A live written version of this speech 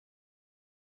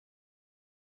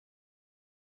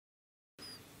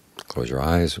Close your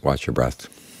eyes, watch your breath.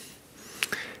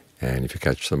 And if you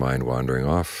catch the mind wandering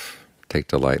off, take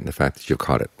delight in the fact that you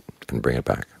caught it and bring it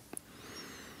back.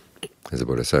 As the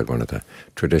Buddha said, one of the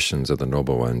traditions of the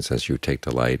noble ones is you take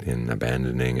delight in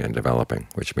abandoning and developing,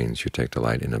 which means you take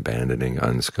delight in abandoning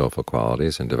unskillful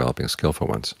qualities and developing skillful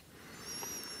ones.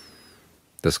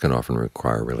 This can often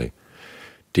require really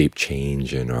deep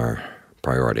change in our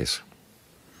priorities,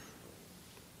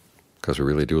 because we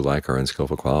really do like our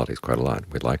unskillful qualities quite a lot.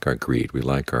 We like our greed, we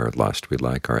like our lust, we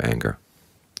like our anger.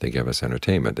 They give us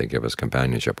entertainment, they give us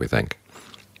companionship, we think.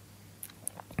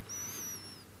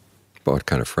 But what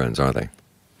kind of friends are they?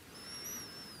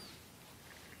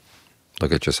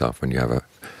 Look at yourself when you have a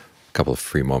couple of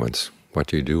free moments. What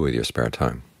do you do with your spare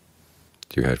time?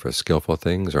 Do you head for skillful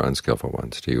things or unskillful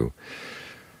ones? Do you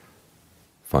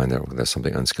find that there's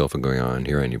something unskillful going on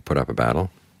here and you put up a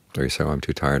battle? Or you say, oh, I'm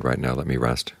too tired right now, let me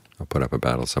rest. I'll put up a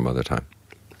battle some other time.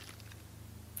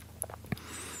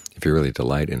 If you really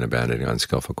delight in abandoning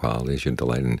unskillful qualities, you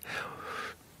delight in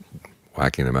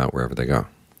whacking them out wherever they go.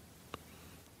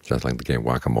 Just like the game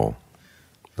Whack-A-Mole.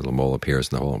 A little mole appears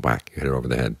in the hole and whack, you hit it over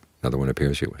the head. Another one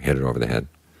appears, you hit it over the head.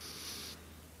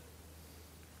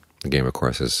 The game, of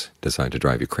course, is designed to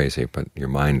drive you crazy, but your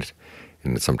mind,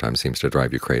 and it sometimes seems to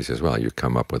drive you crazy as well. You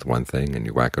come up with one thing and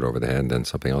you whack it over the head, and then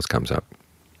something else comes up,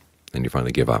 and you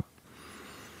finally give up.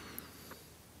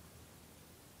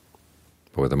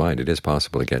 But with the mind, it is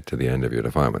possible to get to the end of your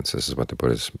defilements. This is what the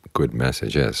Buddha's good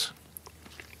message is.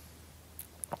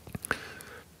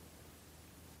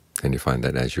 And you find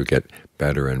that as you get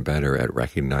better and better at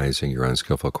recognizing your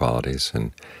unskillful qualities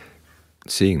and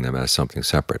seeing them as something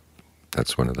separate,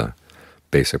 that's one of the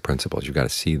basic principles. You've got to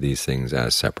see these things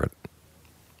as separate.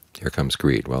 Here comes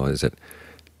greed. Well, is it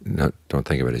not? Don't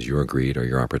think of it as your greed or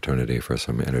your opportunity for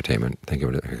some entertainment. Think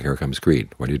of it, here comes greed.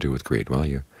 What do you do with greed? Well,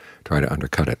 you try to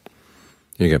undercut it.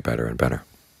 You get better and better.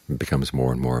 It becomes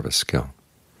more and more of a skill.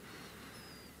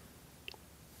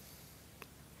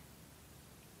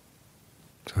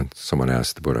 So someone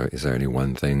asked the Buddha, is there any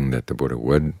one thing that the Buddha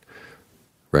would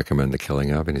recommend the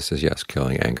killing of? And he says, yes,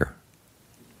 killing anger.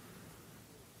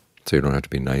 So you don't have to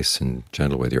be nice and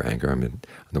gentle with your anger. I mean,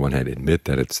 on the one hand, admit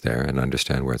that it's there and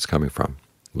understand where it's coming from.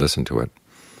 Listen to it.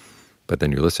 But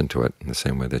then you listen to it in the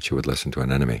same way that you would listen to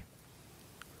an enemy.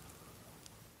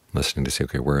 Listening to see,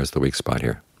 okay, where is the weak spot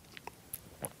here?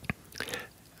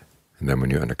 And then when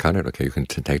you undercut it, okay, you can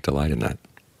take delight in that.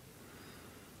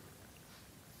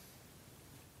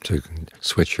 So you can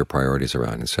switch your priorities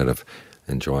around. Instead of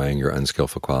enjoying your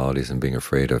unskillful qualities and being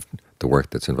afraid of the work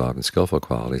that's involved in skillful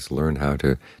qualities, learn how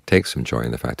to take some joy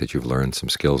in the fact that you've learned some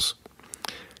skills.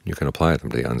 You can apply them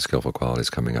to the unskillful qualities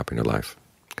coming up in your life,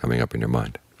 coming up in your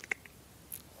mind.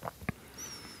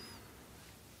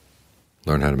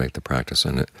 Learn how to make the practice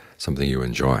and something you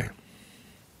enjoy.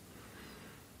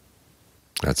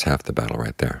 That's half the battle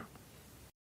right there.